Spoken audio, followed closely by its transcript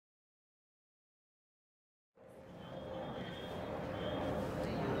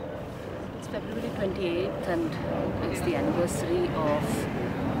February 28th, and it's the anniversary of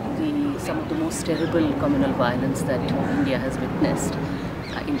some of the most terrible communal violence that India has witnessed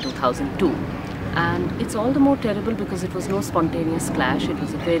in 2002. And it's all the more terrible because it was no spontaneous clash. It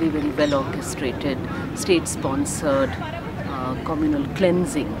was a very, very well orchestrated, state-sponsored communal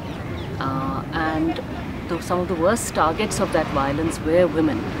cleansing. And some of the worst targets of that violence were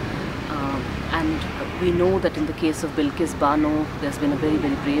women. And we know that in the case of Bilkis Bano, there's been a very,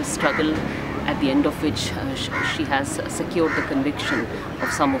 very brave struggle, at the end of which she has secured the conviction of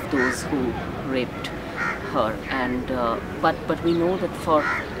some of those who raped her. And but we know that for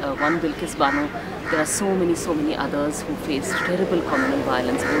one Bilkis Bano, there are so many others who face terrible communal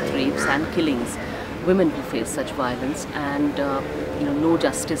violence, both rapes and killings, women who face such violence, and no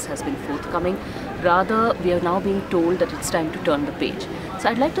justice has been forthcoming. Rather, we are now being told that it's time to turn the page. So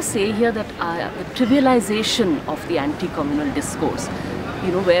I'd like to say here that the trivialization of the anti-communal discourse,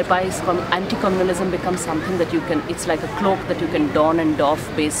 whereby anti-communalism becomes something that it's like a cloak that you can don and doff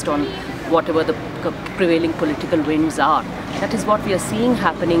based on whatever the prevailing political winds are. That is what we are seeing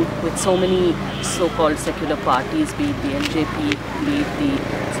happening with so many so-called secular parties, be it the LJP, be it the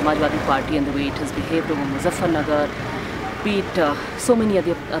Samajwadi Party and the way it has behaved over Muzaffarnagar, be it so many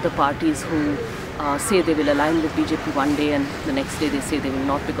other parties who say they will align with BJP one day and the next day they say they will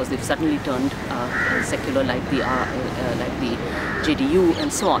not because they've suddenly turned secular, like the JDU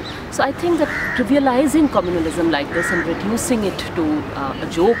and so on. So I think that trivializing communalism like this and reducing it to a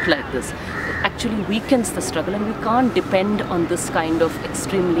joke like this actually weakens the struggle, and we can't depend on this kind of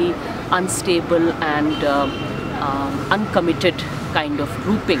extremely unstable and uncommitted kind of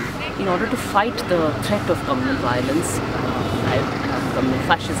grouping in order to fight the threat of communal violence, communal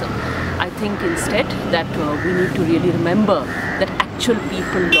fascism. I think instead that we need to really remember that actual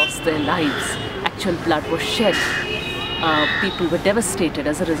people lost their lives, actual blood was shed, people were devastated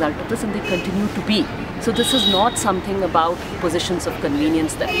as a result of this, and they continue to be. So this is not something about positions of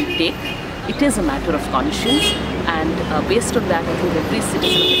convenience that we take. It is a matter of conscience, and based on that, I think every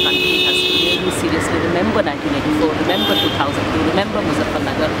citizen of the country has to really seriously remember 1984, remember 2002, remember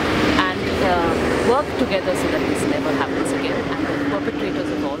Muzaffarnagar, and work together so that this never happens again, and the perpetrators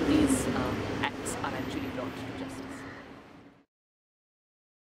of all these